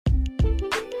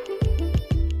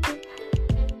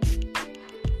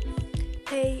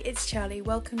Hey, it's Charlie.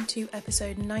 Welcome to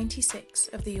episode 96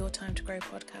 of the Your Time to Grow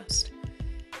podcast.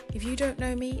 If you don't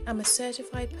know me, I'm a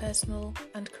certified personal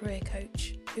and career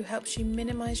coach who helps you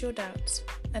minimise your doubts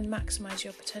and maximise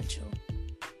your potential.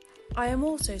 I am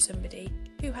also somebody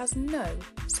who has no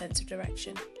sense of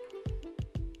direction.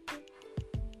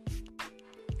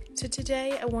 So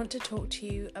today I want to talk to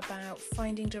you about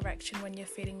finding direction when you're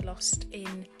feeling lost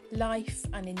in life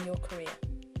and in your career.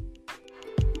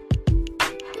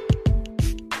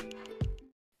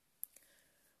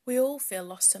 We all feel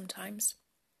lost sometimes,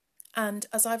 and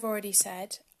as I've already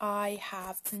said, I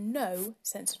have no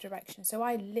sense of direction, so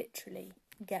I literally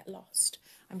get lost.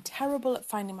 I'm terrible at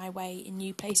finding my way in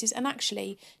new places, and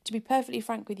actually, to be perfectly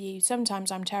frank with you,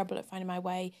 sometimes I'm terrible at finding my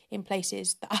way in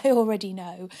places that I already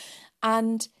know,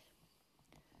 and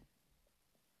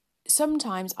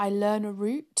sometimes I learn a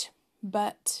route,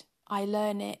 but I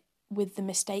learn it with the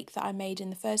mistake that I made in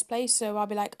the first place. So I'll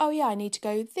be like, oh yeah, I need to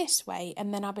go this way.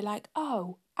 And then I'll be like,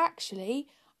 oh, actually,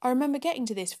 I remember getting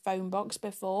to this phone box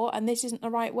before and this isn't the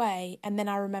right way. And then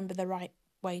I remember the right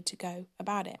way to go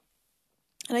about it.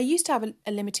 And I used to have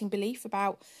a limiting belief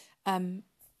about getting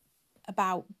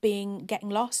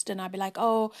lost. And I'd be like,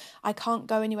 oh, I can't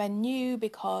go anywhere new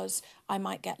because I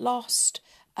might get lost.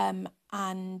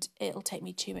 And it'll take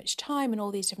me too much time and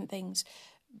all these different things.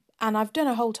 And I've done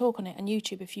a whole talk on it on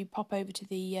YouTube if you pop over to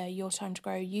the Your Time to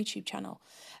Grow YouTube channel.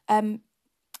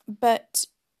 But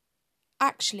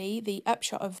actually, the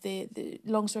upshot of the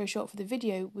long story short for the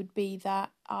video would be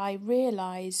that I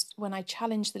realised when I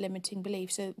challenged the limiting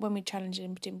beliefs, so when we challenge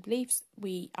limiting beliefs,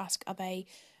 we ask, are they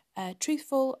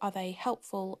truthful, are they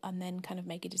helpful, and then kind of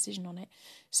make a decision on it.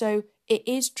 So it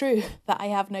is true that I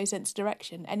have no sense of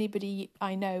direction. Anybody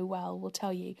I know well will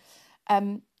tell you.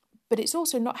 But it's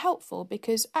also not helpful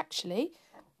because actually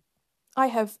I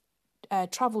have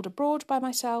travelled abroad by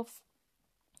myself.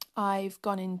 I've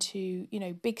gone into,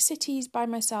 big cities by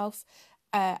myself.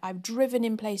 I've driven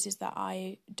in places that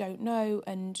I don't know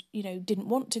and, didn't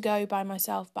want to go by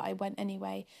myself, but I went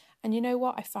anyway. And you know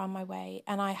what? I found my way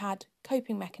and I had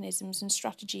coping mechanisms and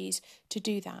strategies to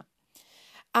do that.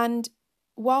 And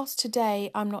whilst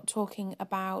today I'm not talking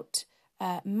about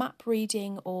map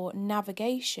reading or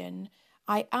navigation,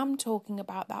 I am talking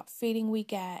about that feeling we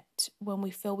get when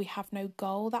we feel we have no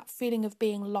goal, that feeling of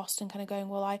being lost and kind of going,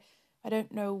 well, I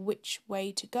don't know which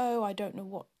way to go, I don't know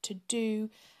what to do.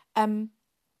 And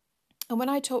when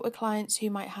I talk with clients who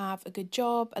might have a good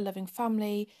job, a loving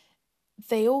family,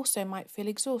 they also might feel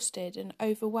exhausted and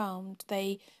overwhelmed.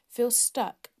 They feel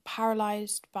stuck,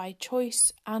 paralysed by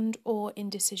choice and or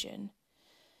indecision.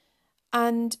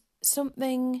 And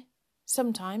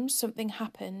sometimes something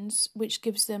happens which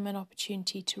gives them an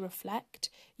opportunity to reflect,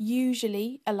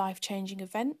 usually a life-changing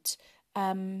event.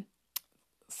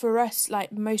 For us,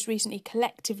 like most recently,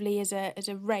 collectively as a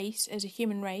race, as a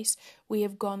human race, we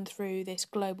have gone through this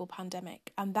global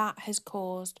pandemic, and that has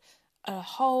caused a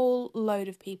whole load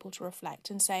of people to reflect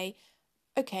and say,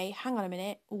 okay, hang on a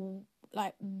minute,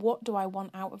 like what do I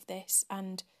want out of this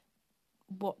and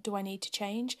what do I need to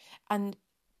change? And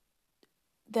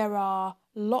there are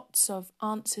lots of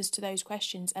answers to those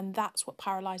questions, and that's what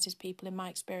paralyzes people in my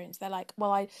experience. They're like,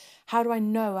 well, how do I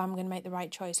know I'm going to make the right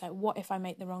choice? Like, what if I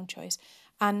make the wrong choice?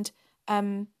 And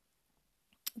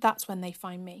that's when they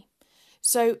find me.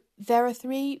 So there are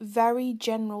 3 very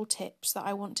general tips that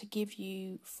I want to give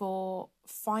you for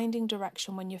finding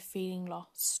direction when you're feeling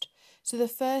lost. So the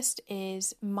first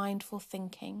is mindful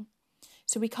thinking.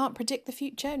 So we can't predict the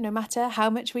future, no matter how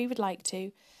much we would like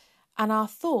to. And our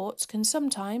thoughts can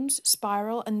sometimes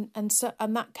spiral, and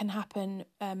that can happen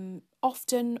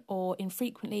often or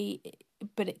infrequently,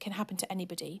 but it can happen to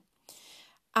anybody.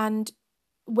 And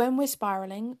when we're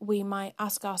spiraling, we might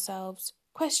ask ourselves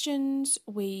questions,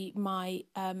 we might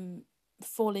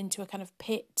fall into a kind of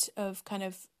pit of kind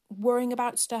of worrying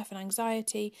about stuff and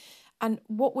anxiety. And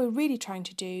what we're really trying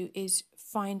to do is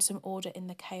find some order in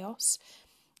the chaos.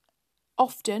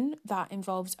 Often that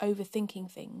involves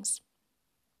overthinking things.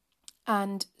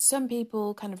 And some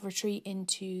people kind of retreat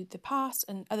into the past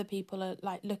and other people are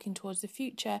like looking towards the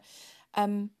future.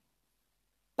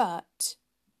 But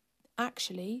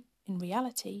actually, in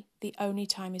reality, the only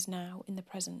time is now, in the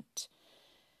present.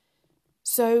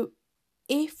 So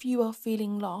if you are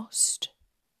feeling lost,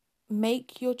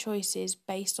 make your choices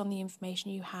based on the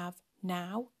information you have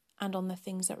now and on the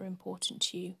things that are important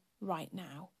to you right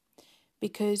now.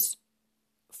 Because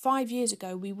 5 years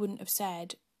ago, we wouldn't have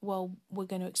said, well, we're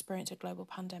going to experience a global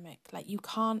pandemic. Like, you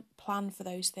can't plan for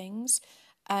those things.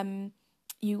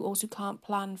 you also can't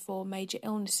plan for major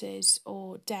illnesses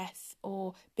or death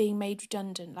or being made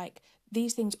redundant. Like,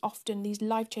 these things often, these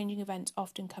life-changing events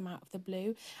often come out of the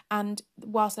blue. And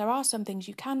whilst there are some things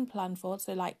you can plan for,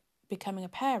 so like becoming a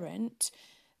parent,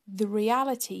 the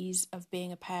realities of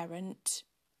being a parent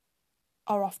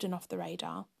are often off the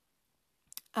radar.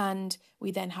 And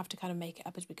we then have to kind of make it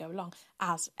up as we go along,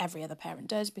 as every other parent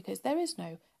does, because there is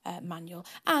no manual.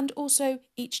 And also,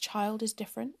 each child is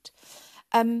different.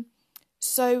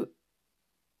 So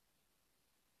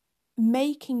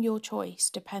making your choice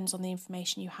depends on the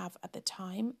information you have at the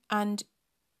time, and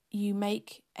you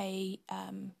make a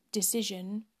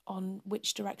decision on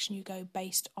which direction you go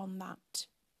based on that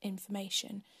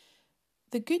information.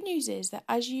 The good news is that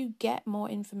as you get more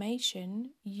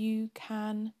information, you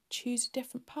can choose a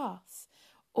different path,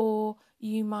 or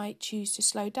you might choose to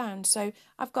slow down. So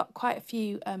I've got quite a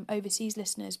few overseas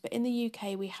listeners, but in the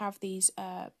UK we have these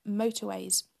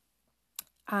motorways,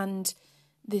 and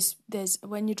there's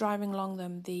when you're driving along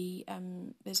them,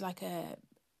 there's like a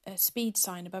speed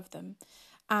sign above them,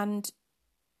 and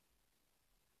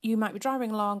you might be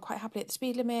driving along quite happily at the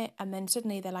speed limit, and then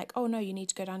suddenly they're like, oh no, you need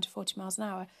to go down to 40 miles an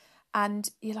hour. And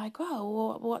you're like,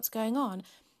 oh, what's going on?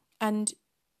 And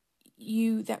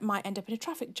that might end up in a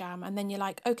traffic jam. And then you're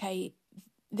like, okay,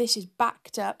 this is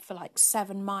backed up for like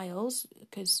 7 miles,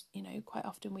 because, you know, quite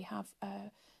often we have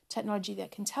technology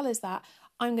that can tell us that.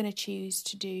 I'm going to choose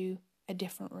to do a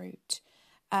different route.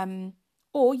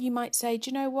 Or you might say, do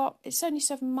you know what? It's only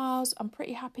 7 miles. I'm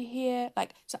pretty happy here.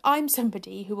 Like, so I'm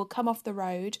somebody who will come off the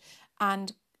road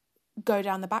and go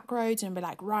down the back roads and be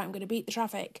like, right, I'm going to beat the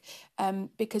traffic.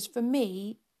 Because for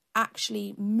me,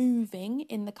 actually moving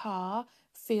in the car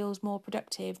feels more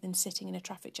productive than sitting in a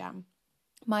traffic jam.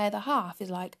 My other half is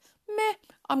like, meh,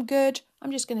 I'm good.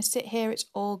 I'm just going to sit here. It's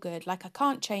all good. Like, I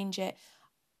can't change it,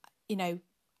 you know,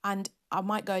 and I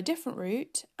might go a different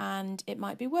route and it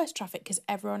might be worse traffic because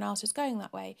everyone else is going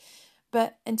that way.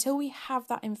 But until we have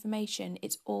that information,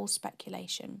 it's all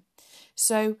speculation.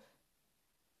 So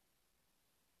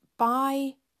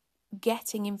by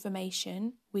getting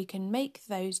information, we can make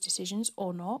those decisions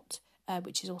or not,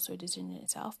 which is also a decision in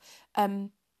itself.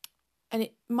 And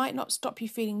it might not stop you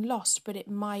feeling lost, but it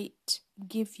might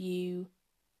give you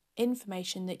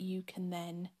information that you can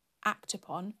then act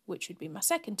upon, which would be my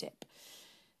second tip.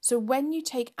 So when you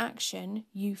take action,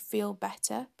 you feel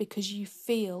better because you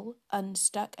feel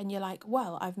unstuck and you're like,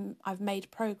 well, I've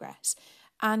made progress.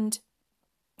 And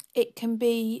it can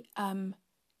be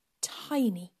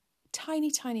tiny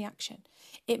action.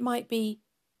 It might be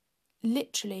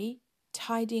literally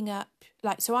tidying up.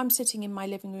 Like, so I'm sitting in my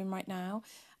living room right now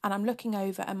and I'm looking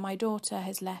over and my daughter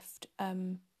has left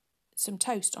some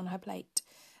toast on her plate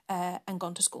and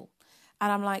gone to school.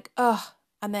 And I'm like, ugh.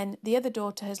 And then the other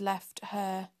daughter has left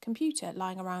her computer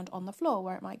lying around on the floor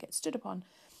where it might get stood upon.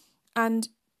 And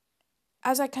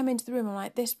as I come into the room, I'm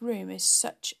like, this room is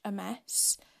such a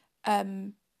mess.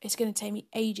 It's going to take me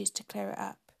ages to clear it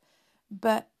up.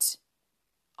 But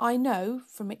I know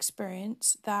from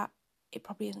experience that it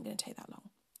probably isn't going to take that long.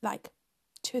 Like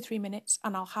 2 or 3 minutes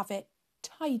and I'll have it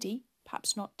tidy,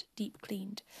 perhaps not deep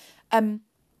cleaned.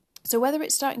 So whether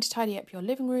it's starting to tidy up your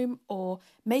living room or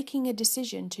making a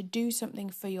decision to do something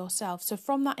for yourself. So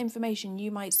from that information, you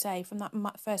might say, from that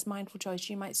first mindful choice,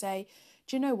 you might say,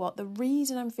 do you know what? The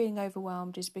reason I'm feeling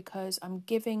overwhelmed is because I'm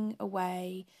giving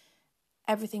away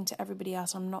everything to everybody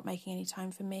else. I'm not making any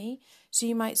time for me. So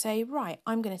you might say, right,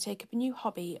 I'm going to take up a new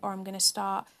hobby, or I'm going to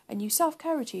start a new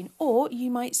self-care routine. Or you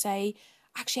might say,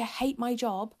 actually, I hate my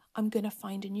job. I'm going to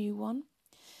find a new one.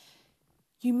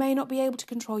 You may not be able to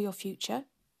control your future,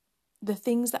 the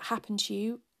things that happen to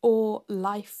you, or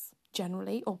life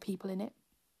generally, or people in it,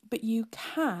 but you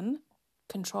can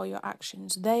control your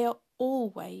actions. They are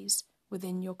always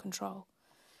within your control.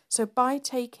 So by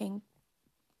taking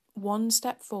one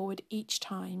step forward each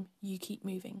time, you keep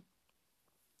moving.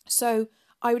 So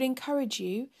I would encourage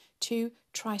you to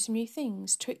try some new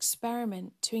things, to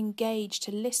experiment, to engage,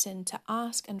 to listen, to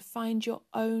ask and find your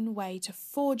own way, to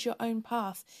forge your own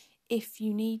path if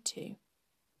you need to.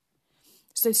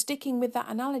 So sticking with that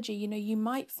analogy, you know, you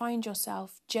might find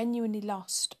yourself genuinely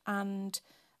lost, and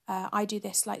I do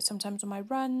this like sometimes on my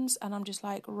runs, and I'm just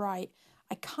like, right,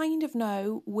 I kind of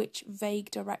know which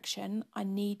vague direction I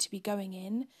need to be going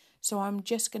in, so I'm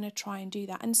just going to try and do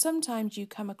that. And sometimes you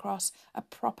come across a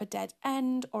proper dead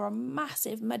end or a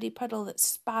massive muddy puddle that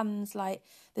spans, like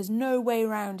there's no way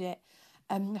around it.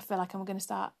 I feel like I'm going to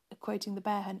start quoting the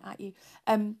Bear Hunt at you.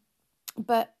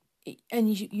 But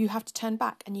you have to turn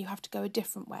back and you have to go a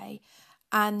different way.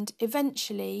 And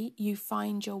eventually you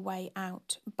find your way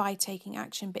out by taking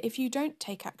action. But if you don't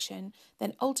take action,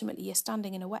 then ultimately you're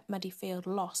standing in a wet, muddy field,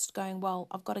 lost, going, well,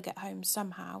 I've got to get home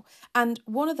somehow. And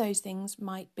one of those things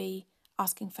might be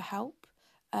asking for help.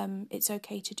 It's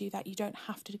okay to do that. You don't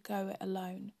have to go it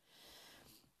alone.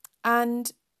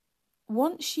 And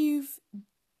once you've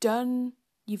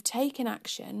taken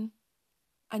action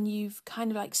and you've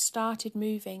kind of like started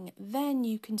moving, then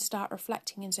you can start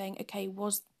reflecting and saying, okay,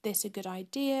 was this a good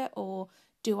idea, or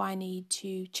do I need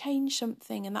to change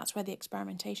something? And that's where the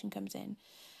experimentation comes in.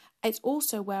 It's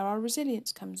also where our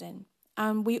resilience comes in.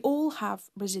 And we all have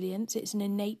resilience. It's an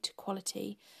innate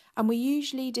quality. And we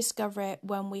usually discover it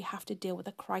when we have to deal with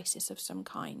a crisis of some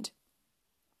kind.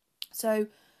 So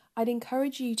I'd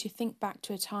encourage you to think back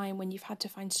to a time when you've had to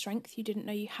find strength you didn't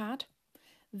know you had.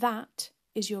 That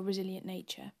is your resilient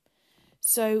nature.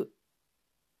 So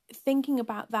thinking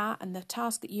about that and the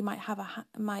task that you might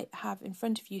have in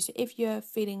front of you. So if you're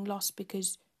feeling lost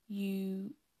because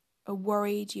you are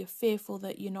worried, you're fearful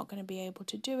that you're not going to be able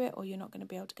to do it, or you're not going to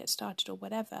be able to get started, or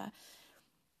whatever,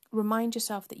 remind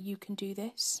yourself that you can do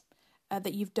this,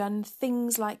 that you've done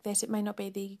things like this. It may not be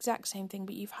the exact same thing,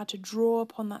 but you've had to draw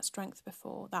upon that strength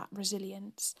before, that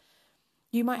resilience.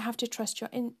 You might have to trust your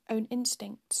own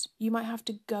instincts. You might have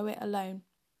to go it alone.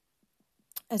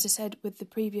 As I said with the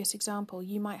previous example,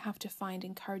 you might have to find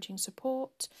encouraging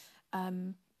support,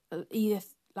 either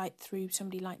like through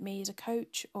somebody like me as a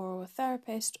coach, or a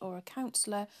therapist, or a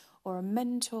counsellor, or a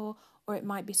mentor, or it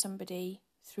might be somebody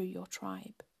through your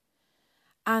tribe.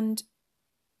 And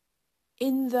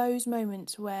in those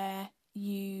moments where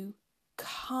you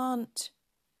can't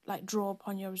like draw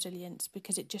upon your resilience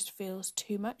because it just feels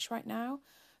too much right now,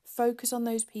 focus on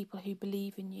those people who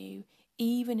believe in you,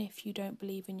 even if you don't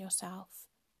believe in yourself,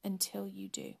 until you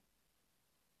do.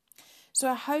 So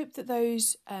I hope that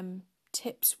those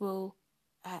tips will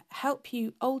help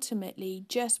you ultimately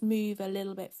just move a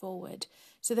little bit forward.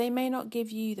 So they may not give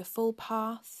you the full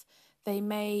path.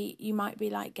 You might be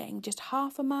like getting just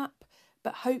half a map,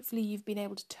 but hopefully you've been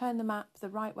able to turn the map the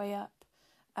right way up,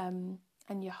 and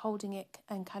you're holding it,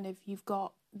 and kind of you've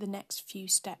got the next few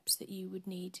steps that you would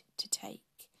need to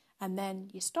take. And then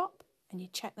you stop and you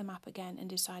check the map again and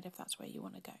decide if that's where you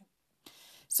want to go.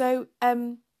 So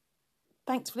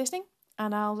thanks for listening,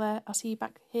 and I'll see you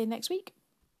back here next week.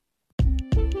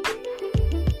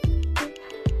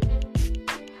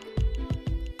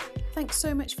 Thanks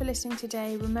so much for listening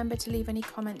today. Remember to leave any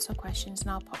comments or questions and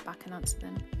I'll pop back and answer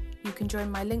them. You can join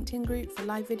my LinkedIn group for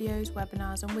live videos,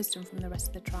 webinars and wisdom from the rest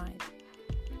of the tribe.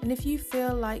 And if you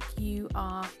feel like you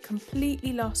are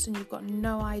completely lost and you've got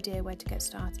no idea where to get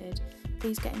started,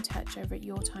 please get in touch over at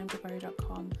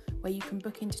yourtimetogrow.com, where you can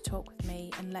book in to talk with me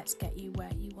and let's get you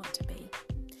where you want to be.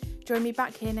 Join me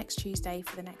back here next Tuesday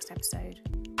for the next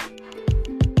episode.